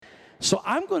So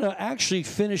I'm going to actually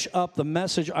finish up the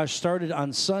message I started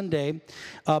on Sunday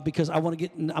because I want to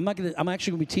get. I'm actually going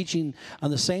to be teaching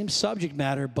on the same subject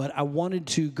matter, but I wanted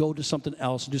to go to something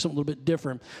else and do something a little bit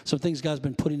different. Some things God's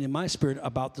been putting in my spirit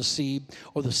about the seed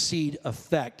or the seed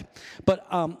effect. But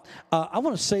I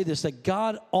want to say this: that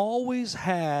God always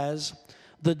has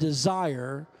the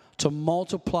desire to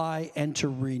multiply and to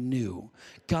renew.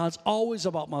 God's always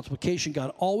about multiplication.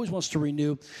 God always wants to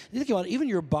renew. You think about it, even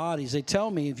your bodies. They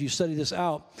tell me, if you study this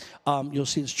out, you'll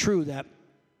see it's true that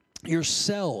your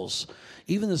cells,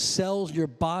 even the cells in your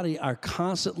body, are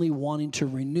constantly wanting to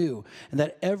renew. And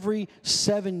that every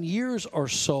 7 years or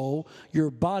so, your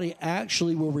body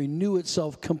actually will renew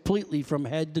itself completely from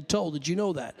head to toe. Did you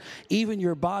know that? Even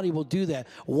your body will do that.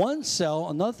 One cell,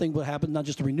 another thing will happen, not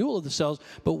just the renewal of the cells,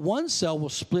 but one cell will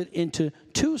split into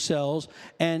 2 cells,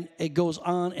 and it goes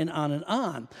on and on and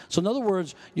on. So in other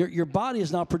words, your body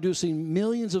is now producing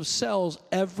millions of cells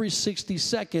every 60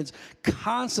 seconds,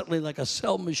 constantly, like a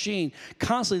cell machine.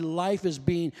 Constantly, life is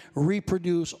being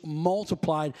reproduced,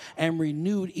 multiplied, and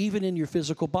renewed even in your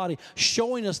physical body,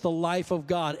 showing us the life of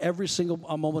God every single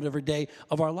moment, every day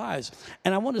of our lives.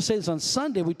 And I want to say this: on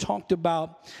Sunday, we talked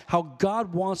about how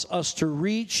God wants us to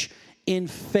reach in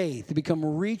faith, to become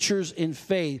reachers in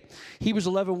faith. Hebrews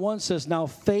 11:1 says, "Now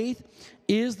faith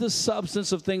is the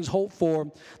substance of things hoped for,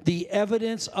 the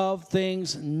evidence of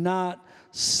things not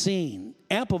seen."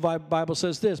 Amplified Bible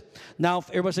says this. Now,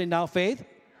 everybody say, now faith.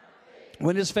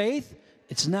 When is faith?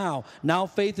 It's now. Now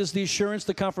faith is the assurance,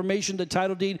 the confirmation, the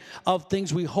title deed of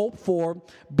things we hope for,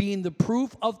 being the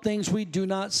proof of things we do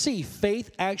not see.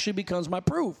 Faith actually becomes my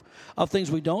proof of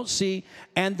things we don't see,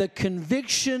 and the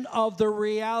conviction of the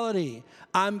reality.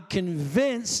 I'm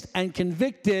convinced and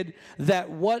convicted that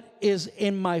what is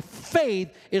in my faith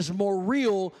is more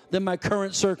real than my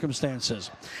current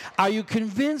circumstances. Are you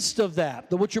convinced of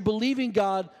that? That what you're believing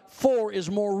God for is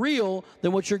more real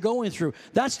than what you're going through?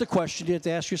 That's the question you have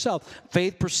to ask yourself.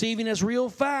 Faith perceiving as real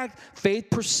fact. Faith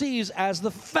perceives as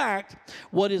the fact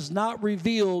what is not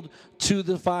revealed to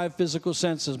the 5 physical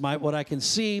senses. What I can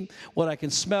see, what I can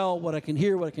smell, what I can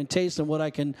hear, what I can taste, and what I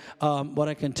can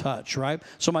touch, right?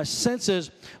 So my senses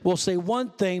will say one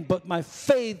thing, but my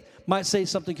faith might say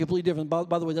something completely different.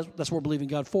 By the way, that's what we're believing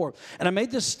God for. And I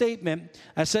made this statement.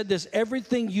 I said this: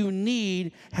 everything you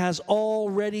need has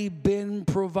already been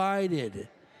provided.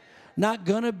 Not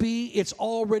gonna be, it's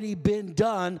already been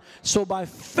done. So by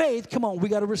faith, come on, we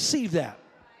got to receive that.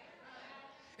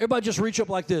 Everybody just reach up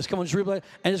like this. Come on, just reach up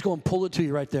and just go and pull it to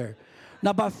you right there.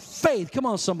 Now, by faith, come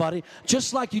on, somebody,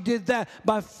 just like you did that,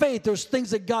 by faith, there's things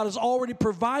that God has already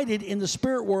provided in the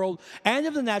spirit world and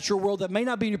in the natural world that may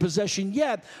not be in your possession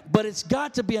yet, but it's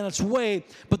got to be on its way.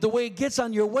 But the way it gets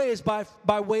on your way is by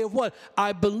way of what?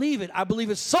 I believe it. I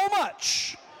believe it so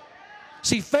much.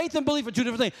 See, faith and belief are 2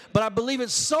 different things, but I believe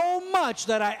it so much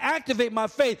that I activate my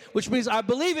faith, which means I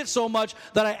believe it so much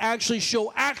that I actually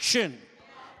show action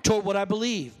toward what I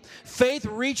believe. Faith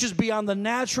reaches beyond the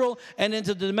natural and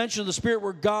into the dimension of the spirit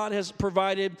where God has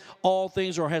provided all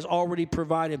things, or has already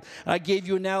provided. I gave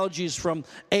you analogies from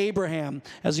Abraham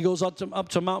as he goes up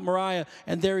to Mount Moriah,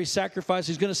 and there he's going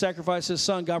to sacrifice his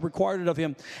son. God required it of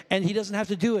him, and he doesn't have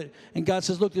to do it. And God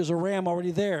says, look, there's a ram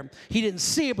already there. He didn't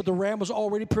see it, but the ram was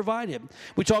already provided.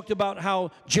 We talked about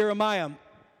how Jeremiah,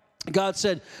 God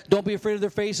said, don't be afraid of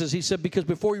their faces. He said, because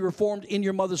before you were formed in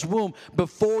your mother's womb,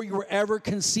 before you were ever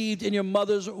conceived in your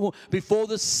mother's womb, before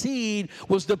the seed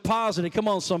was deposited, come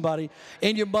on somebody,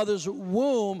 in your mother's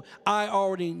womb, I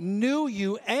already knew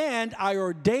you, and I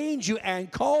ordained you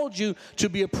and called you to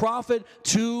be a prophet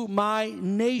to my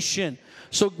nation.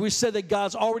 So we said that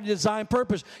God's already designed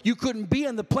purpose. You couldn't be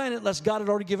on the planet unless God had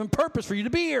already given purpose for you to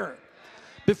be here.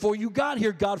 Before you got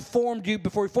here, God formed you.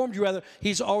 Before he formed you, rather,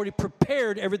 he's already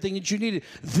prepared everything that you needed.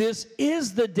 This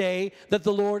is the day that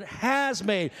the Lord has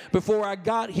made. Before I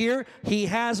got here, he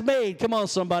has made. Come on,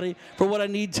 somebody, for what I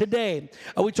need today.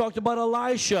 We talked about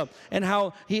Elisha and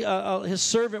how his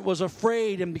servant was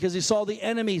afraid, and because he saw the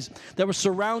enemies that were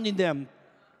surrounding them.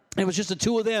 It was just the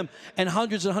 2 of them and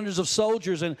hundreds of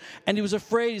soldiers. And he was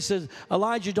afraid. He said,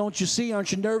 Elijah, don't you see?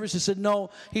 Aren't you nervous? He said, no.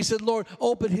 He said, Lord,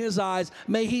 open his eyes.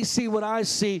 May he see what I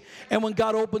see. And when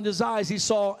God opened his eyes, he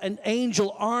saw an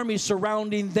angel army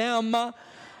surrounding them.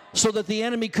 so that the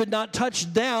enemy could not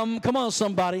touch them. Come on,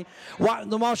 somebody. Why,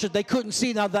 the Martians, they couldn't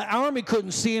see. Now, the army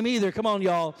couldn't see him either. Come on,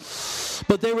 y'all.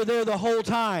 But they were there the whole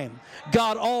time.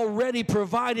 God already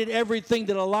provided everything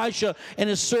that Elisha and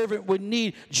his servant would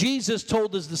need. Jesus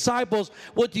told his disciples,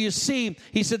 what do you see?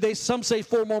 He said, some say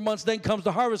 4 more months, then comes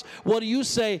the harvest. What do you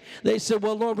say? They said,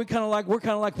 well, Lord, we're kind of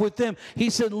like with them. He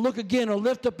said, look again, or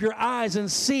lift up your eyes and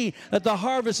see that the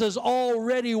harvest is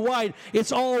already white.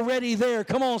 It's already there.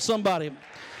 Come on, somebody.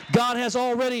 God has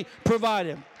already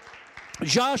provided.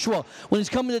 Joshua, when he's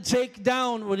coming to take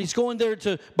down, when he's going there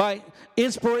to, by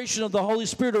inspiration of the Holy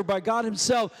Spirit or by God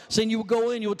himself, saying you will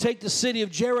go in, you will take the city of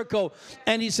Jericho.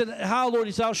 And he said, how, Lord?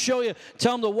 He said, I'll show you.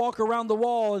 Tell him to walk around the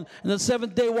wall. And the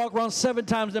 7th day, walk around 7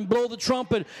 times, then blow the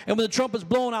trumpet. And when the trumpet's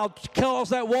blown, I'll cause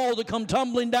that wall to come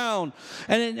tumbling down.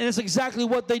 And it's exactly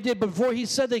what they did. But before he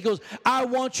said that, he goes, I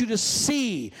want you to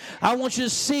see,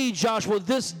 Joshua,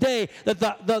 this day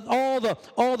that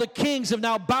all the kings have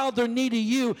now bowed their knee to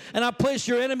you, and I place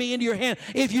your enemy into your hand.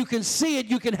 If you can see it,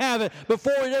 you can have it.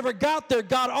 Before it ever got there,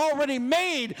 God already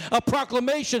made a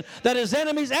proclamation that his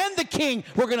enemies and the king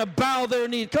were going to bow their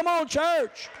knee. Come on,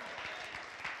 church.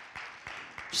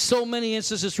 So many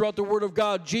instances throughout the Word of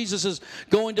God. Jesus is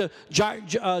going to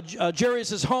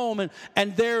Jairus' home,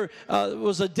 and there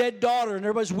was a dead daughter, and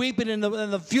everybody's weeping, and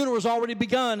the funeral has already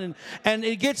begun. And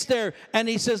he gets there, and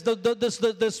he says,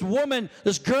 this woman,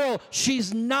 this girl,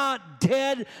 she's not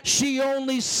dead. She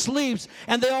only sleeps.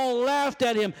 And they all laughed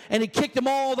at him, and he kicked them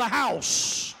all the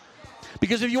house.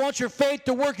 Because if you want your faith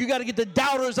to work, you got to get the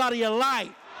doubters out of your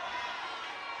life.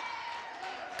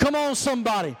 Come on,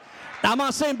 somebody. Now, I'm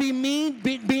not saying be mean,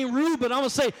 being rude, but I'm going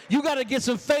to say you got to get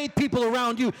some faith people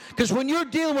around you. Because when you're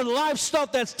dealing with life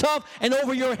stuff that's tough and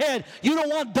over your head, you don't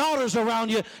want daughters around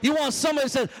you. You want somebody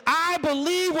that says, I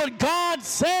believe what God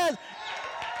says.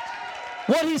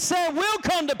 What he said will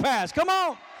come to pass. Come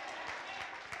on.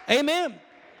 Amen.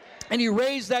 And he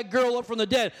raised that girl up from the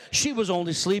dead. She was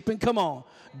only sleeping. Come on.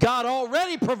 God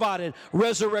already provided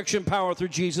resurrection power through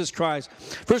Jesus Christ.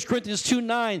 1 Corinthians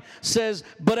 2:9 says,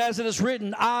 but as it is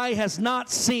written, eye has not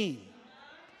seen.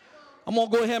 I'm going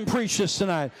to go ahead and preach this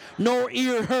tonight. Nor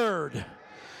ear heard.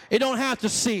 It don't have to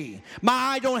see. My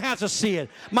eye don't have to see it.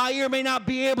 My ear may not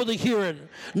be able to hear it.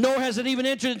 Nor has it even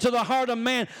entered into the heart of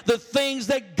man the things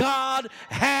that God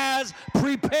has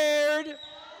prepared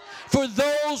for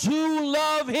those who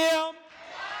love him.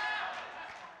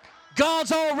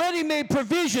 God's already made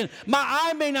provision. My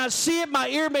eye may not see it. My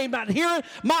ear may not hear it.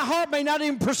 My heart may not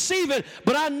even perceive it.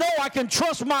 But I know I can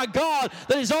trust my God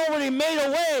that he's already made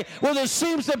a way where there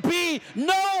seems to be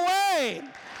no way.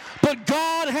 But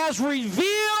God has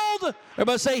revealed.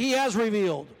 Everybody say he has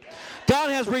revealed.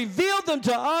 God has revealed them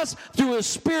to us through his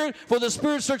Spirit, for the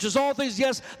Spirit searches all things,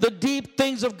 yes, the deep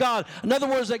things of God. In other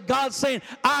words, that God's saying,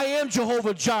 I am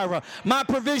Jehovah Jireh. My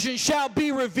provision shall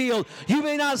be revealed. You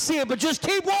may not see it, but just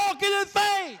keep walking in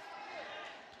faith.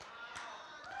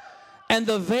 And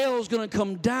the veil is going to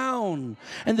come down.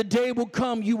 And the day will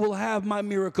come, you will have my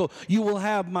miracle. You will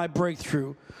have my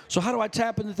breakthrough. So how do I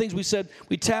tap into things? We said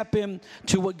we tap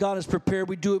into what God has prepared.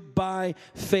 We do it by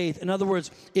faith. In other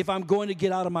words, if I'm going to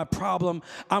get out of my problem,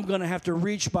 I'm going to have to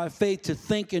reach by faith to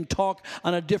think and talk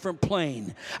on a different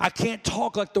plane. I can't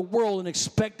talk like the world and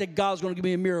expect that God's going to give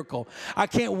me a miracle. I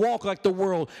can't walk like the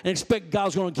world and expect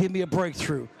God's going to give me a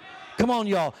breakthrough. Come on,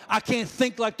 y'all. I can't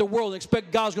think like the world and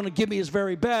expect God's going to give me his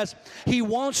very best. He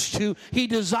wants to. He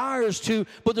desires to.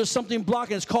 But there's something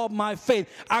blocking. It's called my faith.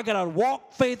 I got to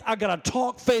walk faith. I got to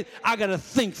talk faith. I got to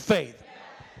think faith.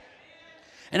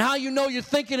 And how you know you're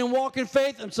thinking and walking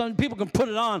faith? And some people can put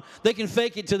it on. They can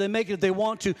fake it till they make it if they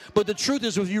want to. But the truth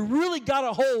is, if you really got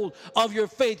a hold of your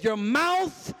faith, your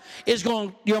mouth is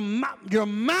going. Your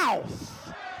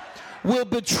mouth will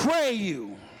betray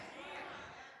you.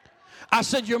 I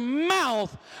said your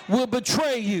mouth will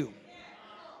betray you.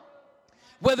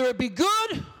 Whether it be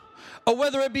good or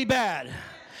whether it be bad.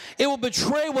 It will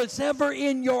betray what's ever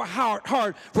in your heart.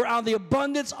 For out of the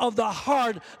abundance of the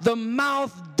heart, the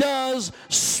mouth does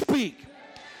speak.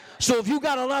 So if you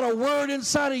got a lot of word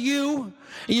inside of you,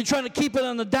 and you're trying to keep it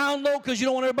on the down low because you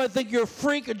don't want everybody to think you're a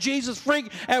freak, a Jesus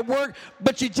freak at work,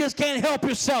 but you just can't help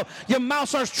yourself. Your mouth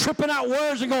starts tripping out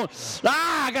words and going,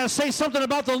 I got to say something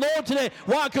about the Lord today.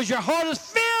 Why? Because your heart is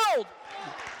filled.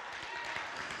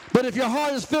 But if your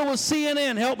heart is filled with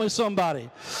CNN, help me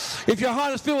somebody. If your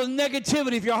heart is filled with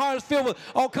negativity, if your heart is filled with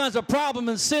all kinds of problems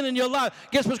and sin in your life,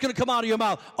 guess what's going to come out of your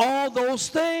mouth? All those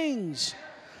things.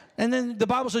 And then the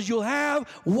Bible says you'll have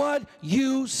what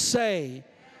you say.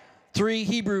 3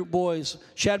 Hebrew boys,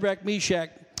 Shadrach, Meshach,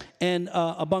 and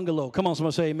Abednego. Come on,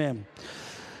 somebody say amen.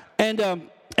 And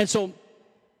so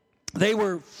they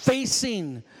were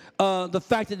facing the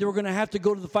fact that they were going to have to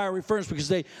go to the fiery furnace because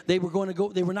they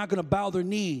were not going to bow their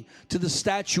knee to the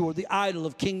statue or the idol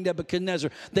of King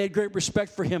Nebuchadnezzar. They had great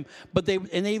respect for him, but they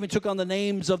even took on the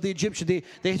names of the Egyptians.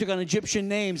 They took on Egyptian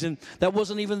names, and that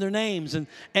wasn't even their names. And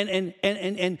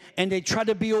they tried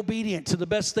to be obedient to the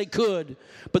best they could,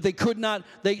 but they could not.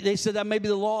 They said that may be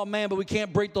the law of man, but we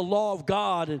can't break the law of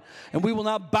God, and we will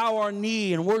not bow our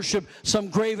knee and worship some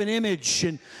graven image.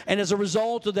 And as a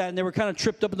result of that, and they were kind of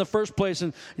tripped up in the first place,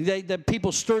 and that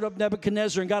people stirred up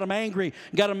Nebuchadnezzar and got him angry,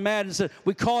 got him mad, and said,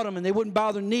 we caught him, and they wouldn't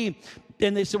bow their knee.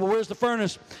 And they said, well, where's the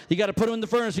furnace? You got to put him in the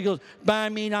furnace. He goes, by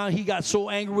me now. He got so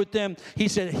angry with them. He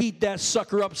said, heat that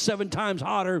sucker up 7 times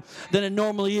hotter than it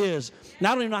normally is.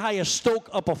 Now, I don't even know how you stoke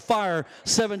up a fire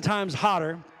 7 times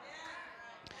hotter.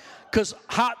 Because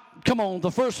come on,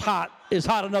 the first hot is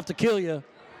hot enough to kill you.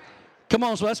 Come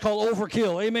on, so that's called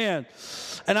overkill. Amen.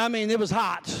 And I mean, it was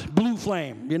hot, blue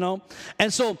flame, you know.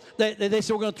 And so they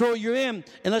said, we're going to throw you in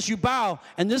unless you bow.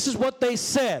 And this is what they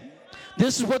said.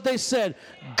 This is what they said.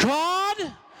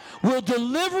 God will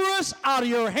deliver us out of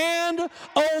your hand,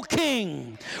 O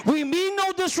king. We mean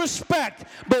no disrespect,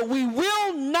 but we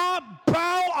will not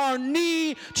bow our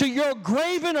knee to your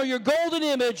graven or your golden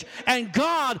image, and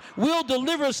God will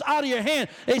deliver us out of your hand.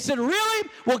 They said, really?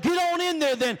 Well, get on in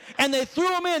there then. And they threw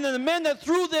them in, and the men that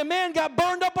threw them in got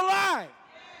burned up alive.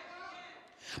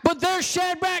 But there's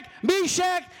Shadrach,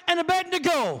 Meshach, and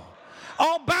Abednego,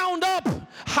 all bound up,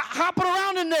 hopping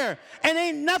around in there, and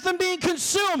ain't nothing being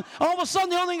consumed. All of a sudden,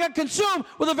 the only thing got consumed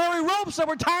were the very ropes that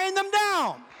were tying them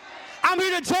down. I'm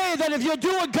here to tell you that if you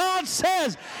do what God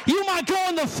says, you might go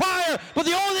in the fire, but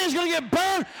the only thing that's going to get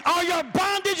burned are your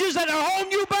bondages that are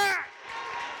holding you back.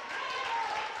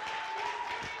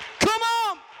 Come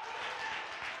on.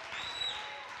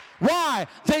 Why?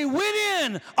 They went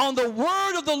in on the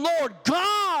word of the Lord.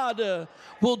 God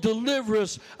will deliver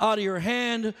us out of your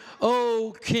hand,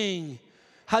 O king.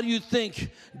 How do you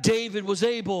think David was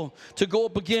able to go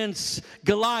up against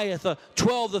Goliath, a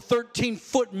 12 to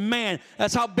 13-foot man?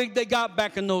 That's how big they got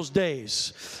back in those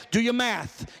days. Do your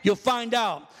math. You'll find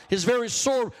out. His very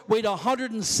sword weighed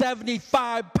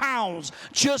 175 pounds.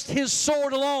 Just his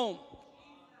sword alone.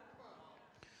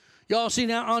 Y'all seen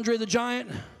that Andre the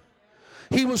Giant?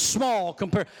 He was small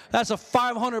compared. That's a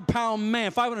 500-pound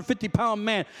man, 550-pound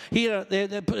man. He had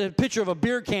a picture of a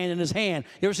beer can in his hand.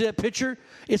 You ever see that picture?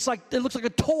 It looks like a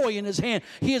toy in his hand.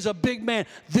 He is a big man.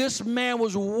 This man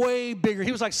was way bigger.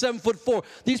 He was like 7'4".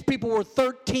 These people were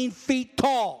 13 feet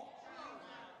tall.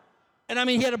 And I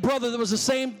mean, he had a brother that was the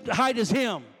same height as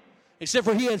him, except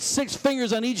for he had 6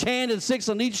 fingers on each hand and 6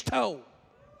 on each toe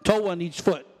on each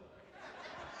foot.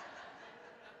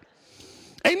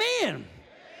 Amen.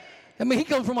 I mean, he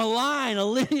comes from a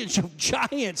lineage of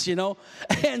giants, you know.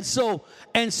 And so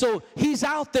he's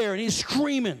out there and he's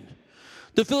screaming.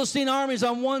 The Philistine armies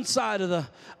on one side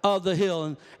of the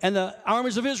hill and the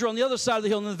armies of Israel on the other side of the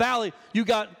hill. In the valley, you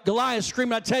got Goliath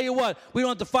screaming, I tell you what, we don't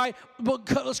have to fight, but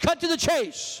let's cut to the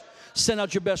chase. Send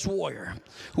out your best warrior.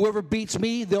 Whoever beats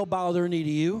me, they'll bow their knee to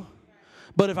you.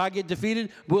 But if I get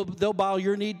defeated, they'll bow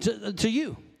your knee to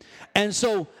you. And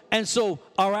so,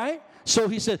 all right? So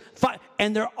he said, fight.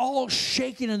 And they're all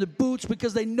shaking in the boots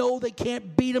because they know they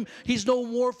can't beat him. He's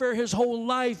known warfare his whole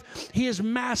life. He is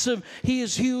massive. He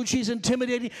is huge. He's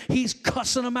intimidating. He's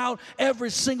cussing them out every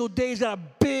single day. He's got a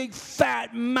big,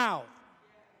 fat mouth.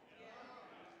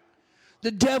 The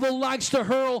devil likes to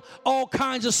hurl all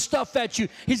kinds of stuff at you.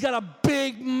 He's got a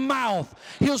big mouth.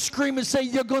 He'll scream and say,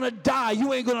 you're going to die.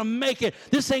 You ain't going to make it.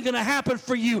 This ain't going to happen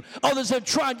for you. Others have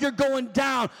tried. You're going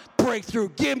down. Breakthrough.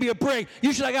 Give me a break.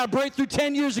 You should have got a breakthrough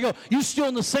 10 years ago. You still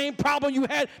in the same problem you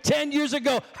had 10 years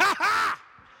ago. Ha ha!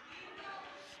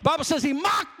 The Bible says he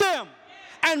mocked them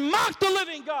and mocked the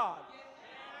living God.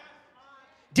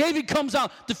 David comes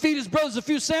out to feed his brothers a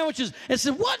few sandwiches and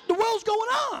said, what in the world's going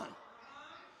on?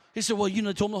 He said, well, you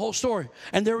know, told him the whole story.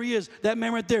 And there he is, that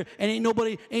man right there, and ain't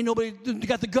nobody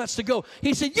got the guts to go.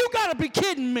 He said, you got to be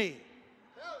kidding me.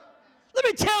 Let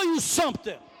me tell you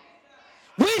something.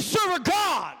 We serve a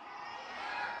God.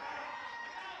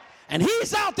 And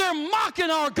he's out there mocking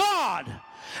our God.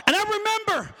 And I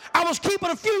remember I was keeping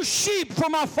a few sheep for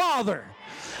my father.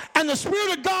 And the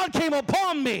Spirit of God came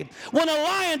upon me when a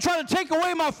lion tried to take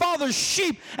away my father's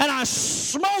sheep, and I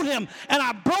smote him, and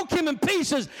I broke him in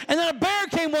pieces. And then a bear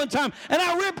came one time, and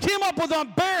I ripped him up with my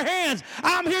bare hands.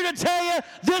 I'm here to tell you,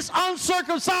 this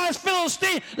uncircumcised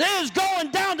Philistine is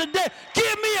going down to death.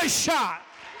 Give me a shot.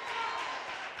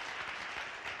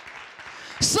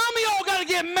 Some of y'all got to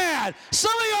get mad.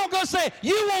 Some of y'all going to say,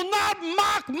 you will not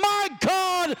mock my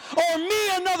God or me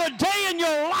another day in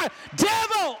your life.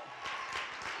 Devil!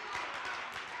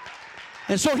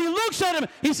 And so he looks at him.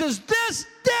 He says, this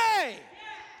day.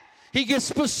 He gets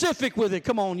specific with it.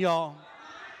 Come on, y'all.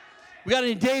 We got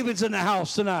any Davids in the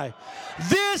house tonight?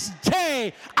 This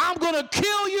day, I'm going to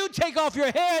kill you, take off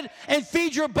your head, and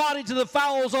feed your body to the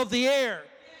fowls of the air.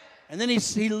 And then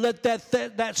he let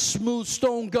that smooth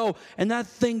stone go, and that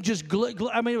thing just,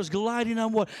 it was gliding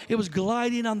on what? It was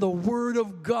gliding on the Word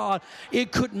of God.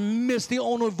 It couldn't miss. The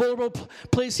only vulnerable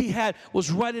place he had was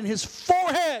right in his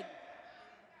forehead.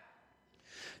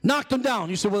 Knocked him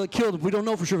down. You said, well, it killed him. We don't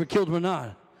know for sure if it killed him or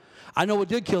not. I know what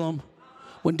did kill him,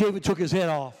 when David took his head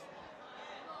off.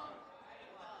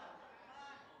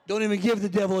 Don't even give the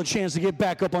devil a chance to get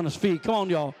back up on his feet. Come on,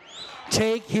 y'all.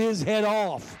 Take his head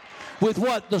off. With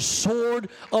what? The sword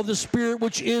of the Spirit,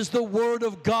 which is the Word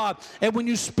of God. And when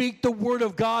you speak the Word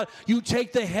of God, you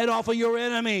take the head off of your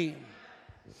enemy.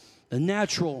 The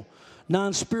natural,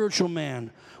 non-spiritual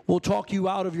man will talk you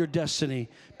out of your destiny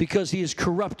because he is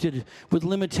corrupted with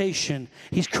limitation.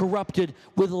 He's corrupted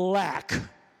with lack.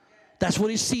 That's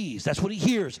what he sees. That's what he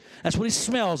hears. That's what he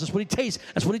smells. That's what he tastes.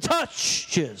 That's what he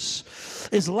touches,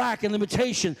 is lack and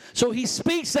limitation. So he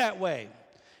speaks that way.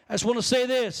 I just want to say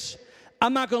this.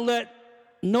 I'm not going to let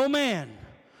no man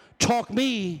talk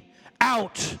me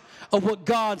out of what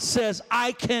God says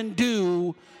I can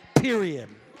do, period.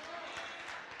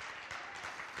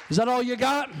 Is that all you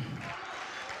got?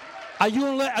 Are you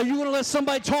going to let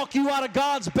somebody talk you out of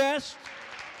God's best?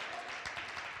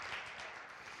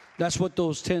 That's what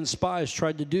those 10 spies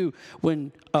tried to do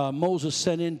when Moses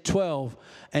sent in 12,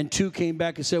 and 2 came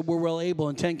back and said, we're well able,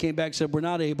 and 10 came back and said, we're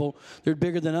not able. They're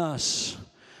bigger than us.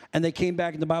 And they came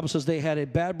back, and the Bible says they had a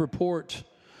bad report.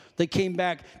 They came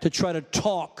back to try to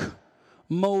talk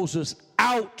Moses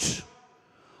out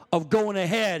of going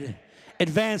ahead,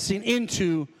 advancing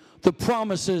into the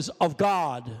promises of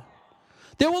God.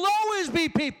 There will always be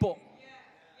people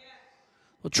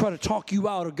who will try to talk you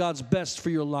out of God's best for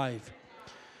your life.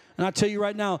 And I tell you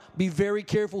right now, be very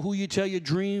careful who you tell your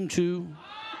dream to.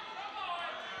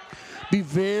 Be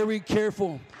very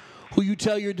careful who you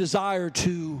tell your desire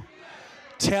to.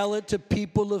 Tell it to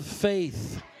people of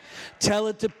faith. Tell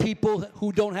it to people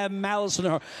who don't have malice in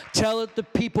their heart. Tell it to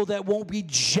people that won't be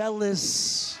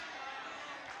jealous.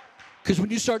 Because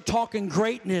when you start talking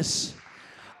greatness,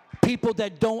 people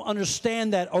that don't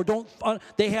understand that or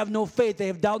they have no faith, they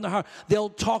have doubt in their heart, they'll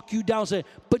talk you down and say,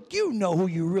 but you know who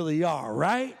you really are,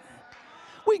 right?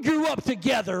 We grew up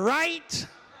together, right?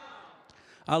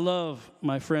 I love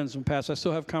my friends in the past. I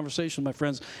still have conversations with my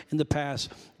friends in the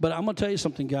past. But I'm going to tell you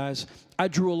something, guys. I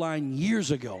drew a line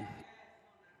years ago.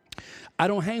 I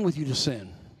don't hang with you to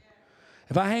sin.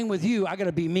 If I hang with you, I got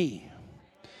to be me.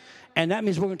 And that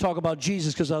means we're going to talk about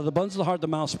Jesus, because out of the abundance of the heart, the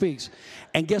mouth speaks.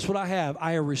 And guess what I have?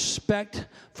 I have respect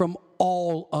from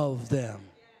all of them.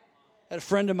 I had a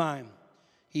friend of mine.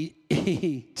 He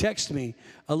texted me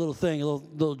a little thing, a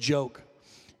little joke.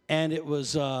 And it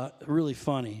was really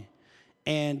funny.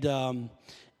 And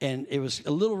it was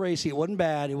a little racy. It wasn't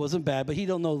bad. It wasn't bad. But he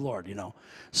don't know the Lord, you know.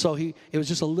 So it was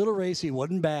just a little racy. It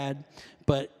wasn't bad.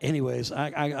 But anyways,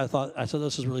 I said,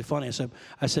 this is really funny.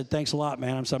 I said, thanks a lot,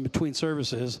 man. I'm between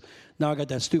services. Now I got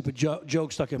that stupid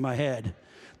joke stuck in my head.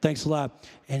 Thanks a lot.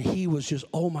 And he was just,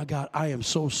 oh, my God, I am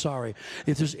so sorry.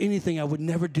 If there's anything I would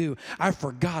never do, I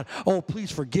forgot. Oh,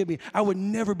 please forgive me. I would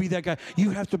never be that guy.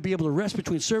 You have to be able to rest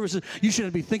between services. You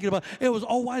shouldn't be thinking about it. Was,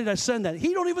 oh, why did I send that?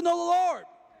 He don't even know the Lord.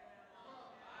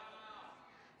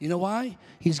 You know why?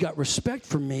 He's got respect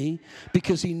for me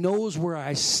because he knows where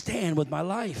I stand with my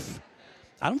life.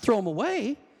 I don't throw them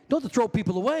away. Don't have to throw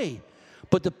people away.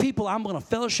 But the people I'm going to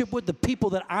fellowship with, the people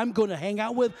that I'm going to hang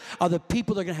out with, are the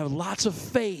people that are going to have lots of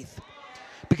faith.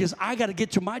 Because I got to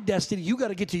get to my destiny. You got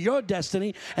to get to your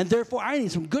destiny. And therefore, I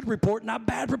need some good report, not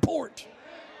bad report.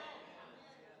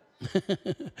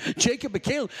 Jacob and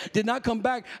Caleb did not come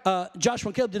back. Joshua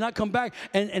and Caleb did not come back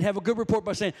and have a good report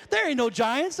by saying, there ain't no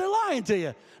giants. They're lying to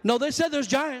you. No, they said there's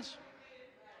giants.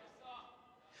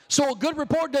 So a good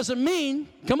report doesn't mean,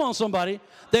 come on, somebody,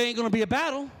 there ain't going to be a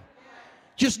battle.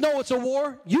 Just know it's a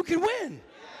war. You can win.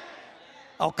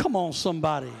 Oh, come on,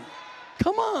 somebody.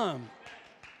 Come on.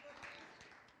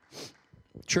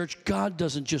 Church, God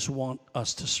doesn't just want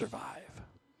us to survive.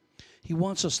 He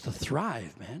wants us to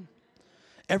thrive, man.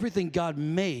 Everything God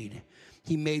made,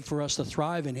 he made for us to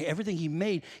thrive. And everything he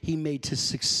made to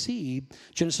succeed.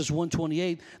 Genesis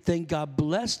 1:28, then God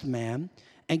blessed man,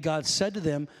 and God said to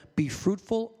them, be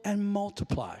fruitful and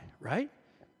multiply, right?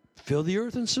 Fill the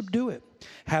earth and subdue it.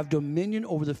 Have dominion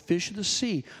over the fish of the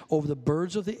sea, over the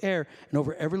birds of the air, and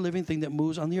over every living thing that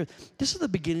moves on the earth. This is the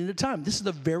beginning of time. This is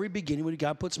the very beginning when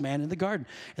God puts man in the garden.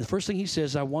 And the first thing he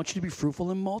says, I want you to be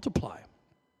fruitful and multiply.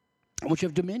 I want you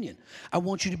to have dominion. I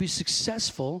want you to be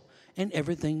successful in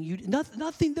everything you do.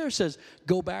 Nothing there says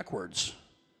go backwards.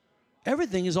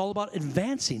 Everything is all about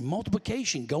advancing,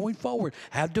 multiplication, going forward,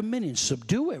 have dominion,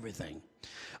 subdue everything.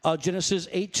 Genesis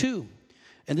 8:2.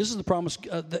 And this is the promise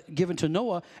given to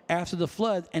Noah after the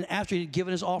flood and after he had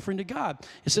given his offering to God.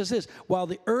 It says this, while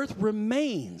the earth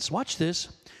remains, watch this,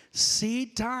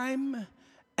 seed time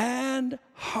and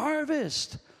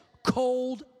harvest,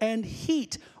 cold and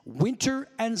heat, winter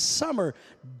and summer,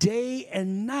 day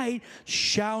and night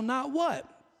shall not what?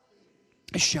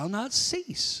 Shall not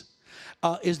cease.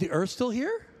 Is the earth still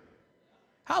here?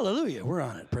 Hallelujah. We're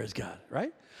on it. Praise God.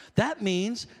 Right? That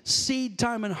means seed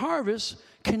time and harvest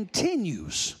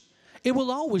continues. It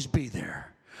will always be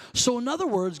there. So in other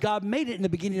words, God made it in the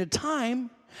beginning of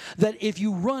time that if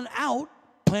you run out,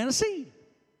 plant a seed.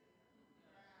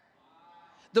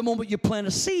 The moment you plant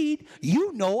a seed,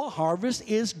 you know a harvest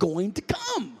is going to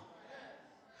come.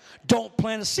 Don't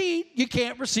plant a seed, you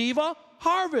can't receive a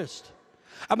harvest.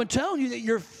 I've been telling you that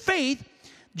your faith,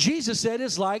 Jesus said,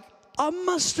 is like a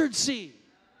mustard seed.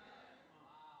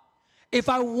 If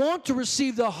I want to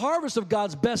receive the harvest of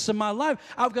God's best in my life,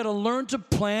 I've got to learn to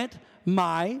plant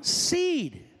my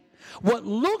seed. What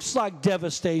looks like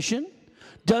devastation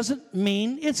doesn't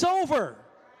mean it's over.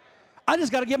 I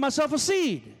just got to get myself a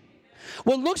seed.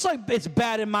 What looks like it's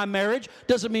bad in my marriage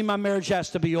doesn't mean my marriage has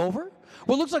to be over.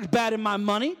 What looks like bad in my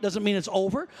money doesn't mean it's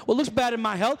over. What looks bad in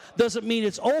my health doesn't mean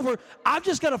it's over. I've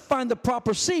just got to find the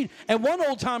proper seed. And one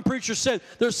old-time preacher said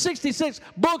there's 66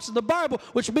 books in the Bible,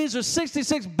 which means there's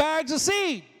 66 bags of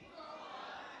seed.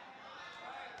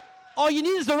 All you need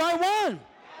is the right one.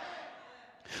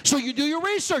 So you do your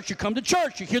research, you come to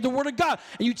church, you hear the word of God,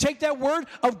 and you take that word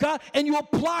of God and you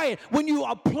apply it. When you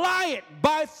apply it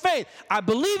by faith, I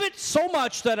believe it so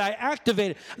much that I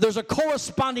activate it. There's a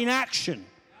corresponding action.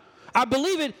 I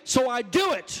believe it, so I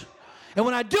do it. And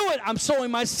when I do it, I'm sowing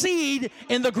my seed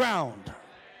in the ground.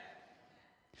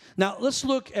 Now, let's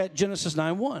look at Genesis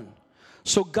 9:1.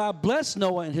 So God blessed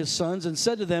Noah and his sons and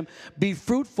said to them, be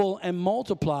fruitful and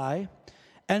multiply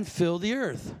and fill the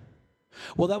earth.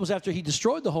 Well, that was after he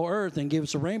destroyed the whole earth and gave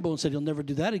us a rainbow and said he'll never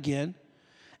do that again.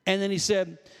 And then he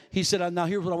said, now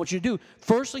here's what I want you to do.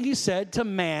 First thing he said to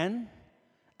man,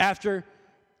 after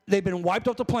they've been wiped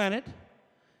off the planet,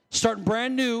 starting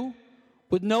brand new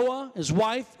with Noah, his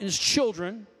wife, and his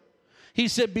children, he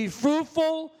said, be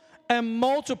fruitful and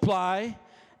multiply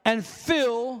and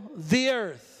fill the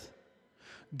earth.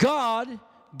 God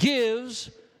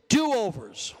gives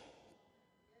do-overs.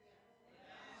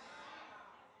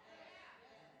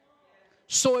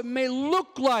 So it may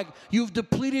look like you've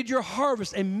depleted your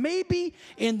harvest, and maybe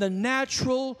in the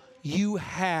natural you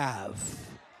have.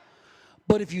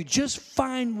 But if you just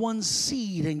find one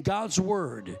seed in God's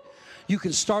word, you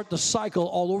can start the cycle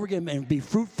all over again and be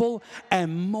fruitful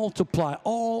and multiply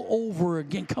all over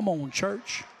again. Come on,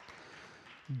 church.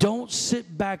 Don't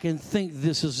sit back and think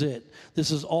this is it.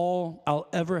 This is all I'll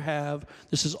ever have.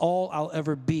 This is all I'll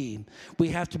ever be. We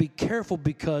have to be careful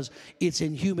because it's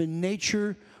in human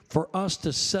nature for us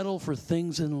to settle for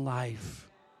things in life.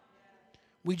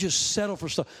 We just settle for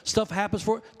stuff. Stuff happens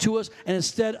to us, and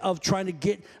instead of trying to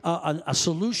get a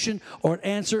solution or an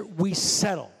answer, we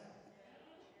settle.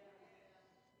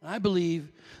 I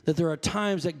believe that there are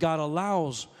times that God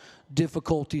allows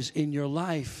difficulties in your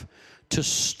life to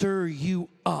stir you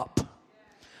up,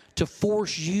 to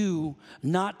force you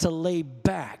not to lay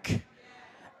back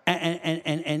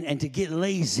and to get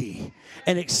lazy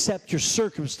and accept your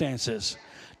circumstances.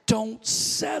 Don't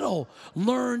settle.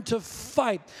 Learn to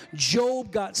fight.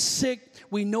 Job got sick.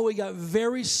 We know he got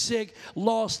very sick,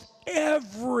 lost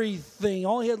everything.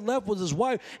 All he had left was his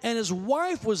wife. And his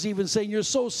wife was even saying, you're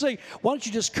so sick, why don't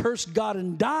you just curse God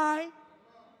and die?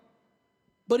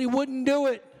 But he wouldn't do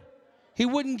it. He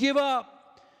wouldn't give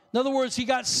up. In other words, he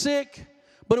got sick,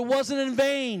 but it wasn't in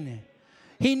vain.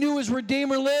 He knew his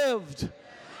Redeemer lived.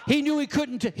 He knew he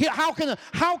couldn't. How can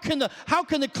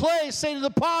the clay say to the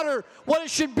potter what it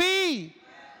should be?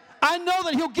 I know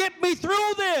that he'll get me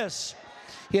through this.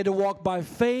 He had to walk by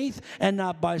faith and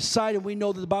not by sight. And we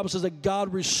know that the Bible says that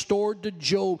God restored to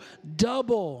Job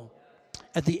double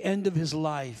at the end of his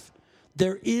life.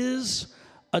 There is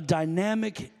a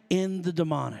dynamic in the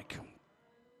demonic.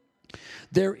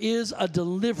 There is a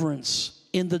deliverance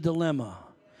in the dilemma.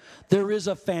 There is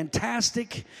a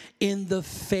fantastic in the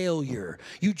failure.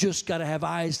 You just got to have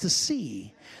eyes to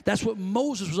see. That's what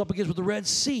Moses was up against with the Red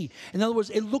Sea. In other words,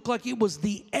 it looked like it was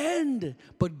the end,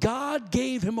 but God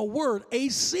gave him a word, a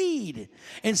seed,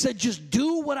 and said, just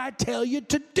do what I tell you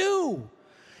to do.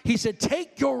 He said,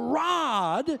 take your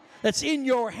rod that's in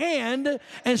your hand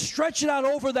and stretch it out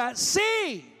over that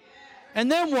sea. And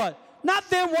then what? Not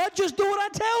then what? Just do what I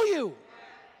tell you.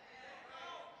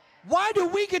 Why do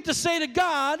we get to say to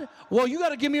God, well, you got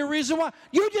to give me a reason why?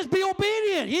 You just be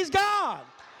obedient. He's God.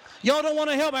 Y'all don't want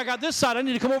to help. I got this side. I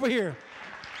need to come over here.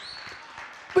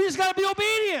 We just got to be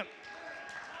obedient.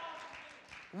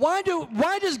 Why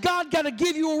does God got to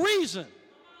give you a reason?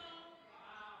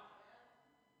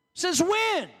 Since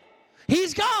when?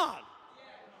 He's God.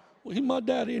 Well, he's my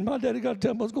daddy, and my daddy got to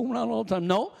tell me what's going on all the time.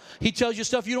 No, he tells you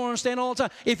stuff you don't understand all the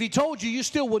time. If he told you, you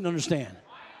still wouldn't understand.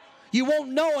 You won't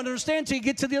know and understand until you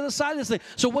get to the other side of this thing.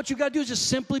 So what you got to do is just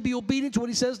simply be obedient to what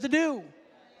he says to do.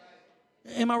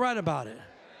 Am I right about it?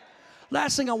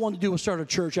 Last thing I wanted to do was start a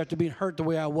church after being hurt the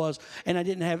way I was, and I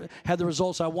didn't have the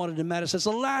results I wanted in Madison. It's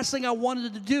the last thing I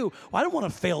wanted to do. Well, I didn't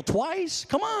want to fail twice.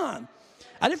 Come on.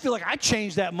 I didn't feel like I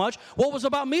changed that much. What was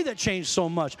about me that changed so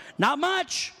much? Not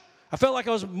much. I felt like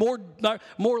I was I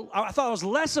thought I was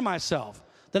less of myself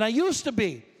than I used to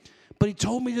be. But he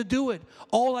told me to do it.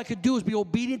 All I could do is be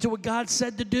obedient to what God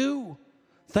said to do.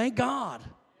 Thank God.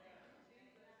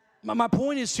 My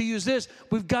point is to use this.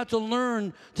 We've got to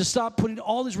learn to stop putting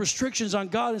all these restrictions on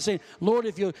God and saying, Lord,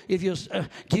 if you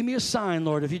give me a sign,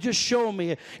 Lord, if you just show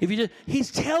me,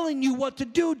 he's telling you what to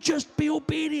do, just be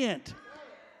obedient.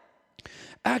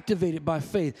 Activated by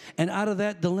faith. And out of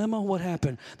that dilemma, what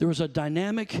happened? There was a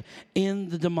dynamic in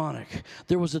the demonic.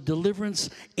 There was a deliverance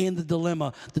in the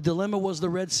dilemma. The dilemma was the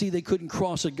Red Sea. They couldn't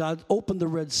cross it. God opened the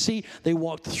Red Sea. They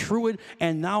walked through it.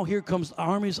 And now here comes the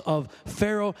armies of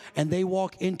Pharaoh. And they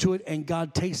walk into it. And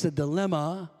God takes the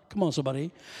dilemma, come on somebody,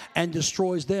 and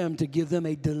destroys them to give them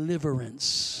a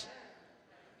deliverance.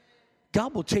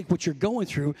 God will take what you're going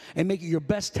through and make it your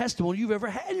best testimony you've ever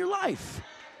had in your life.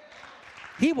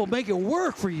 He will make it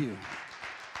work for you.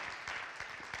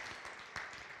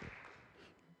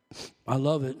 I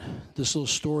love it, this little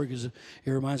story, because it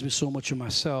reminds me so much of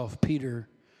myself. Peter,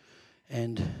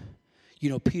 and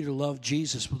Peter loved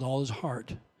Jesus with all his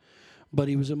heart, but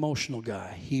he was an emotional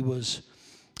guy. He was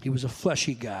a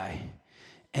fleshy guy,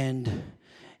 and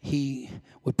he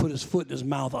would put his foot in his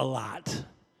mouth a lot.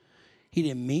 He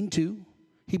didn't mean to.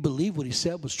 He believed what he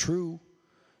said was true.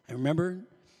 And remember,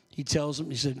 he tells him,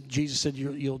 Jesus said,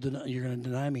 you're going to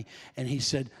deny me. And he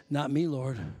said, not me,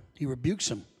 Lord. He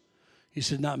rebukes him. He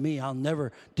said, not me. I'll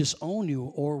never disown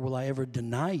you, or will I ever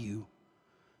deny you.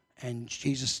 And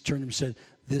Jesus turned to him and said,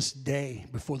 this day,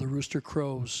 before the rooster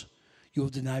crows, you will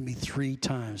deny me 3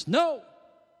 times. No!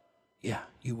 Yeah,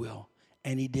 you will.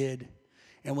 And he did.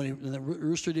 And when the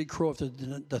rooster did crow after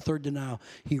the third denial,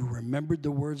 he remembered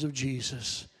the words of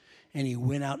Jesus, and he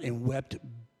went out and wept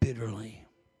bitterly.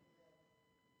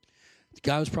 The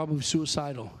guy was probably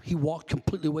suicidal. He walked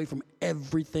completely away from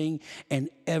everything and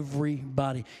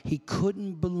everybody. He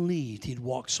couldn't believe he'd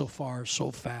walked so far, so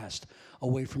fast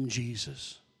away from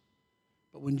Jesus.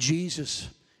 But when Jesus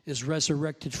is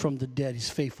resurrected from the dead, he's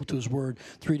faithful to his word.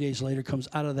 3 days later, comes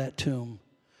out of that tomb.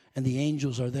 And the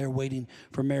angels are there waiting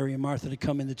for Mary and Martha to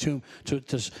come in the tomb to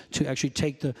actually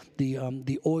take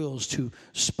the oils to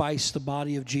spice the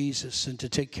body of Jesus and to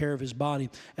take care of his body,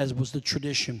 as was the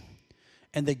tradition.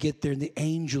 And they get there, and the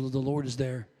angel of the Lord is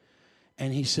there.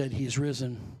 And he said, he is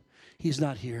risen. He's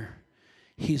not here.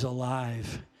 He's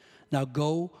alive. Now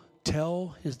go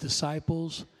tell his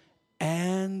disciples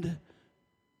and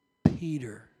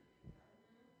Peter.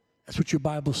 That's what your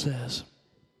Bible says.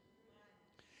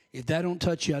 If that don't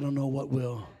touch you, I don't know what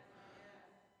will.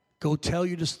 Go tell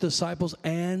your disciples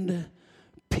and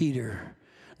Peter.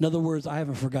 In other words, I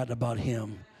haven't forgotten about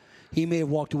him. He may have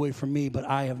walked away from me, but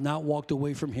I have not walked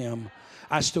away from him.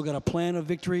 I still got a plan of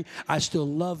victory. I still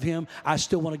love him. I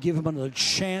still want to give him another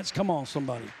chance. Come on,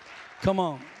 somebody. Come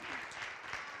on.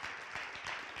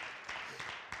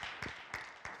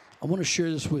 I want to share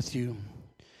this with you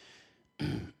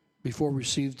before we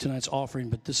receive tonight's offering,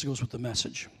 but this goes with the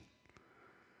message.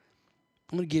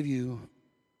 I'm going to give you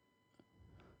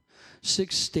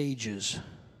 6 stages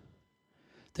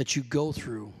that you go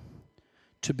through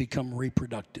to become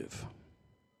reproductive.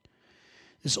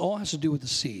 This all has to do with the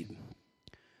seed.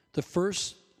 The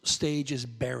first stage is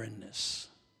barrenness.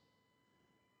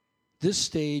 This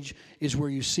stage is where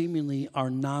you seemingly are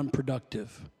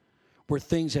non-productive, where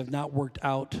things have not worked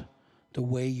out the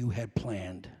way you had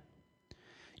planned.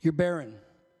 You're barren.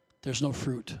 There's no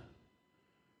fruit.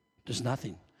 There's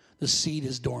nothing. The seed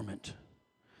is dormant.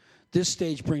 This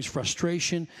stage brings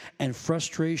frustration, and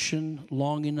frustration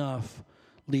long enough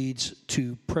leads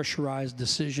to pressurized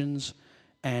decisions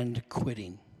and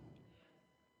quitting.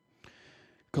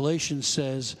 Galatians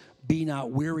says, be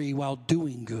not weary while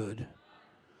doing good,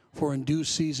 for in due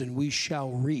season we shall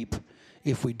reap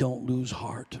if we don't lose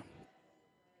heart.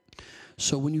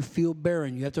 So when you feel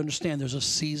barren, you have to understand there's a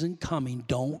season coming.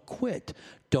 Don't quit.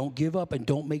 Don't give up, and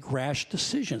don't make rash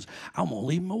decisions. I'm going to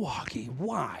leave Milwaukee.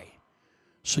 Why?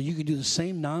 So you can do the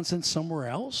same nonsense somewhere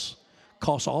else?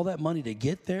 Cost all that money to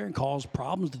get there and cause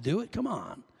problems to do it? Come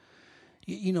on.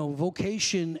 You know,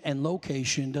 vocation and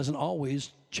location doesn't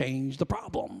always change the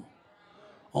problem.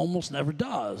 Almost never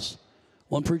does.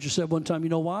 One preacher said one time, you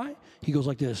know why? He goes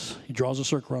like this. He draws a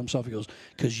circle around himself. He goes,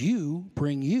 because you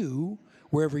bring you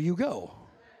wherever you go.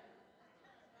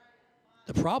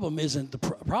 The problem isn't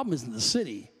the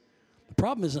city. The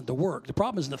problem isn't the work. The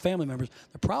problem isn't the family members.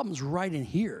 The problem is right in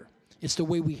here. It's the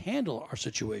way we handle our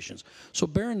situations. So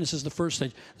barrenness is the first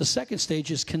stage. The second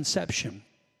stage is conception.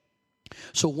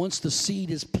 So once the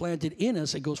seed is planted in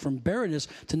us, it goes from barrenness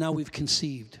to now we've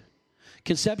conceived.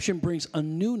 Conception brings a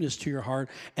newness to your heart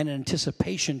and an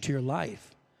anticipation to your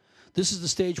life. This is the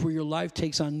stage where your life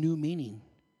takes on new meaning.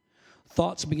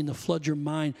 Thoughts begin to flood your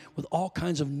mind with all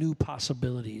kinds of new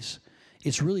possibilities.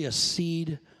 It's really a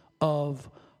seed of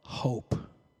hope.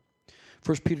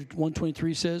 1 Peter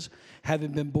 1:23 says,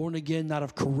 having been born again, not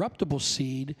of corruptible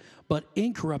seed, but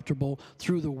incorruptible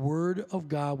through the word of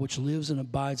God, which lives and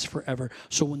abides forever.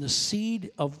 So when the seed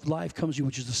of life comes to you,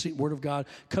 which is the seed, word of God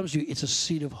comes to you, it's a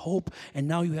seed of hope, and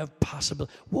now you have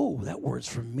possibility. Whoa, that word's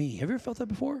for me. Have you ever felt that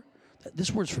before? This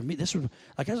word's for me. That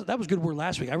was a good word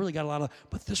last week. I really got a lot of,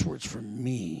 but this word's for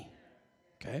me.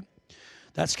 Okay?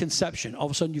 That's conception. All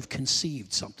of a sudden, you've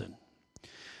conceived something.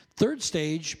 Third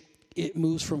stage, it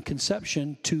moves from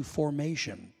conception to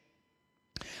formation.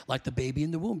 Like the baby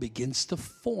in the womb begins to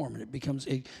form, and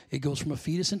it goes from a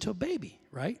fetus into a baby,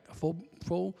 right? A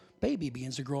full baby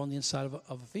begins to grow on the inside of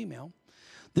a female.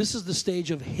 This is the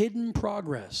stage of hidden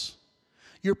progress.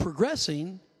 You're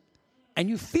progressing, and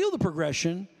you feel the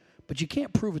progression, but you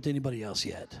can't prove it to anybody else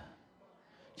yet.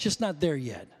 It's just not there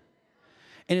yet.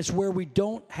 And it's where we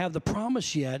don't have the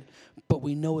promise yet, but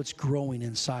we know it's growing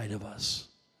inside of us.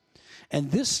 And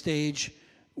this stage,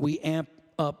 we amp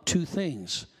up two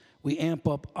things. We amp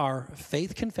up our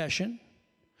faith confession.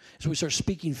 So we start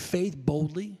speaking faith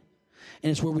boldly.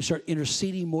 And it's where we start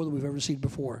interceding more than we've ever seen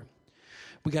before.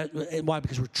 Why?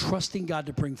 Because we're trusting God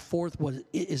to bring forth what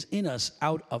is in us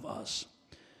out of us.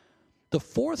 The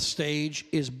fourth stage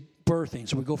is birthing.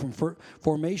 So we go from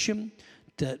formation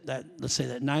to let's say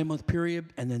that 9-month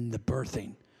period, and then the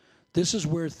birthing. This is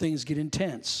where things get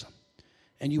intense.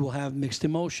 And you will have mixed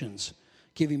emotions.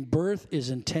 Giving birth is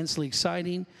intensely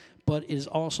exciting, but it is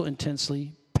also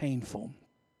intensely painful.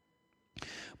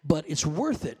 But it's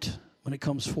worth it when it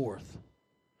comes forth.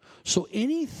 So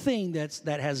anything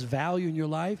that has value in your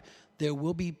life, there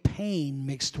will be pain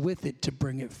mixed with it to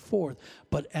bring it forth.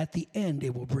 But at the end,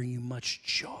 it will bring you much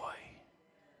joy.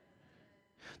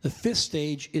 The fifth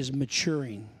stage is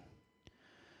maturing.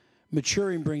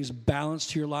 Maturing brings balance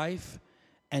to your life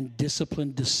and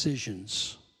disciplined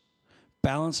decisions.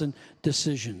 Balance and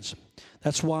decisions.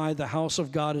 That's why the house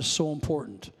of God is so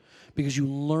important, because you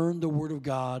learn the word of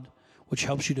God, which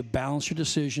helps you to balance your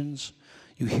decisions.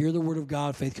 You hear the word of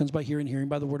God. Faith comes by hearing, hearing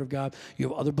by the word of God. You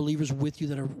have other believers with you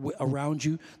that are around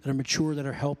you, that are mature, that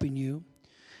are helping you.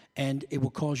 And it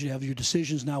will cause you to have your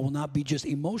decisions now will not be just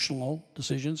emotional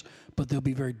decisions, but they'll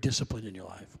be very disciplined in your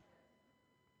life.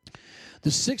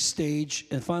 The sixth stage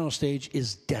and final stage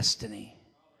is destiny.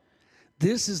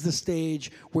 This is the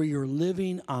stage where you're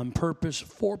living on purpose,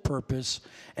 for purpose,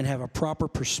 and have a proper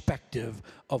perspective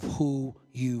of who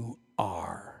you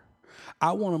are.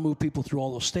 I want to move people through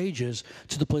all those stages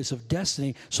to the place of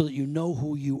destiny so that you know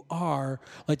who you are.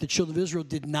 Like the children of Israel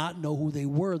did not know who they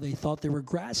were. They thought they were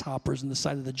grasshoppers in the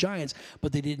sight of the giants,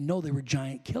 but they didn't know they were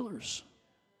giant killers.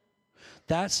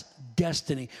 That's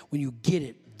destiny. When you get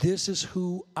it, this is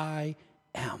who I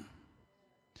am.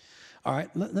 All right,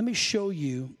 let me show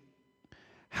you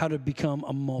how to become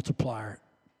a multiplier.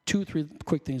 2 or 3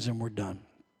 quick things and we're done.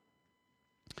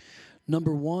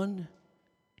 Number 1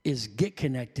 is get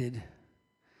connected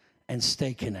and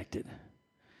stay connected.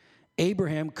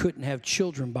 Abraham couldn't have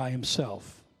children by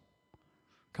himself.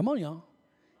 Come on, y'all.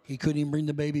 He couldn't even bring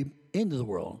the baby into the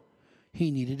world.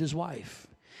 He needed his wife.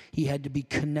 He had to be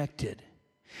connected.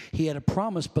 He had a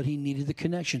promise, but he needed the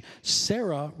connection.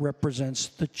 Sarah represents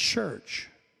the church.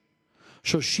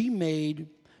 So she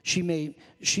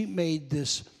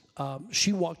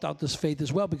walked out this faith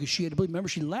as well because she had to believe. Remember,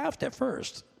 she laughed at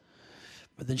first,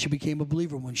 but then she became a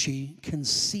believer when she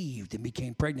conceived and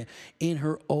became pregnant in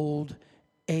her old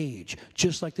age.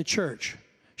 Just like the church,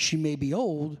 she may be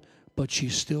old, but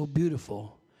she's still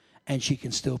beautiful, and she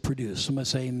can still produce. Somebody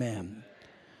say amen.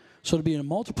 So to be a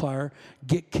multiplier,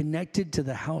 get connected to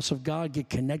the house of God, get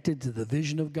connected to the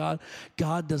vision of God.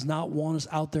 God does not want us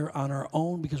out there on our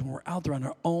own, because when we're out there on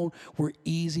our own, we're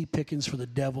easy pickings for the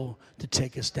devil to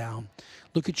take us down.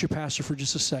 Look at your pastor for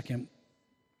just a second.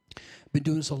 Been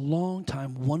doing this a long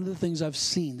time. One of the things I've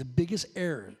seen, the biggest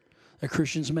error that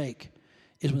Christians make,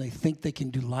 is when they think they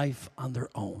can do life on their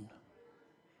own.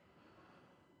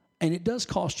 And it does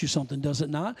cost you something, does it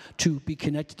not, to be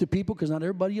connected to people, because not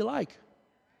everybody you like.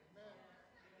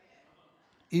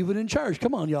 Even in church.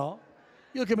 Come on, y'all.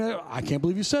 You look at me, I can't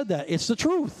believe you said that. It's the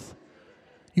truth.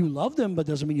 You love them, but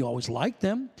doesn't mean you always like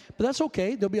them. But that's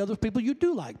okay. There'll be other people you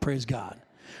do like, praise God.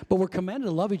 But we're commanded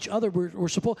to love each other. We're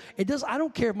supposed. I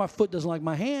don't care if my foot doesn't like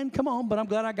my hand. Come on, but I'm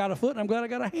glad I got a foot, and I'm glad I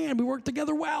got a hand. We work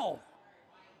together well.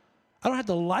 I don't have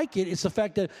to like it. It's the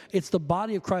fact that it's the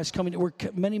body of Christ coming. We're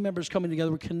many members coming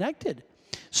together. We're connected.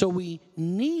 So we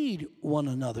need one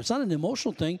another. It's not an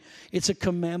emotional thing. It's a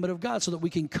commandment of God so that we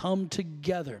can come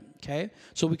together, okay?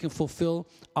 So we can fulfill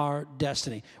our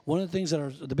destiny. One of the things that are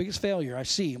the biggest failure I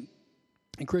see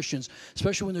in Christians,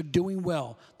 especially when they're doing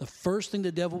well, the first thing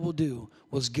the devil will do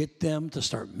was get them to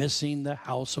start missing the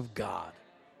house of God.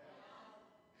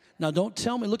 Now, don't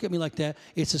tell me, look at me like that.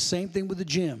 It's the same thing with the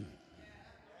gym.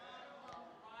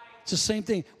 It's the same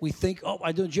thing. We think, oh,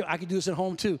 I can do this at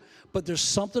home too. But there's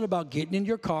something about getting in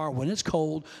your car when it's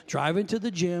cold, driving to the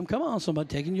gym. Come on, somebody,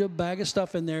 taking your bag of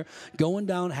stuff in there, going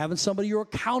down, having somebody you're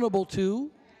accountable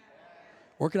to,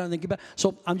 working on thinking about.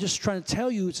 So I'm just trying to tell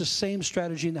you, it's the same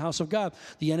strategy in the house of God.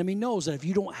 The enemy knows that if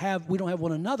we don't have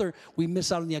one another, we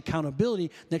miss out on the accountability.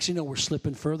 Next thing you know, we're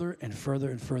slipping further and further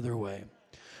and further away.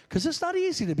 Because it's not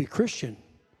easy to be a Christian.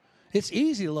 It's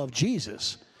easy to love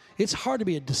Jesus. It's hard to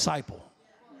be a disciple.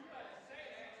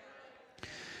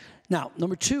 Now,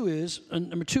 number two is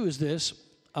this,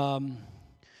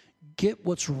 get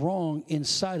what's wrong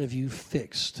inside of you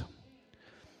fixed.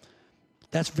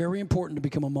 That's very important to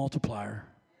become a multiplier.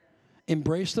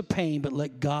 Embrace the pain, but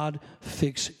let God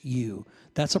fix you.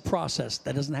 That's a process.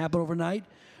 That doesn't happen overnight,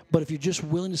 but if you're just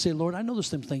willing to say, Lord, I know there's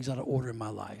some things out of order in my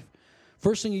life.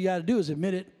 First thing you got to do is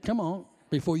admit it, come on,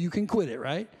 before you can quit it,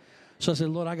 right? So I said,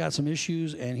 Lord, I got some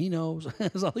issues, and he knows.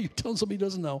 It's not like you're telling somebody who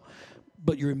doesn't know.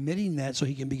 But you're admitting that so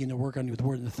he can begin to work on you with the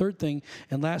word. And the third thing,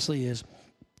 and lastly, is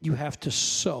you have to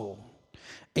sow.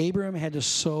 Abraham had to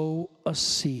sow a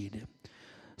seed.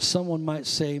 Someone might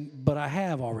say, but I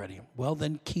have already. Well,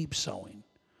 then keep sowing.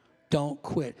 Don't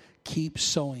quit. Keep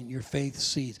sowing your faith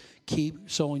seeds.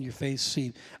 Keep sowing your faith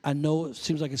seed. I know it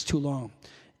seems like it's too long.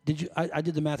 I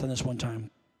did the math on this one time.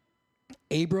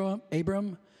 Abraham,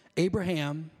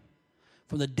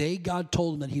 from the day God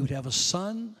told him that he would have a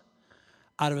son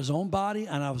out of his own body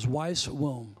and out of his wife's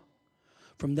womb,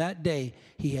 from that day,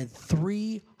 he had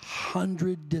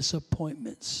 300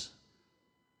 disappointments.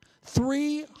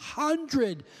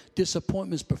 300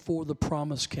 disappointments before the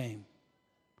promise came.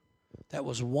 That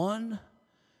was one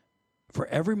for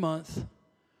every month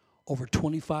over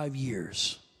 25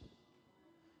 years.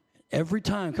 Every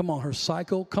time, come on, her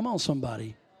cycle, come on,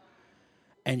 somebody.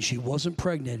 And she wasn't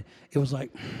pregnant. It was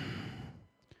like,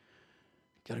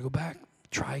 got to go back,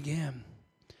 try again.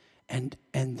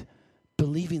 And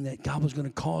believing that God was going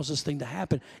to cause this thing to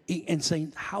happen and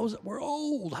saying, we're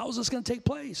old. How is this going to take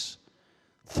place?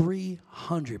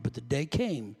 300. But the day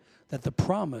came that the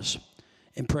promise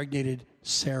impregnated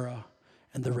Sarah,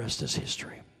 and the rest is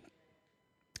history.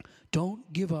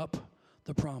 Don't give up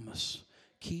the promise.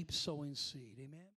 Keep sowing seed. Amen.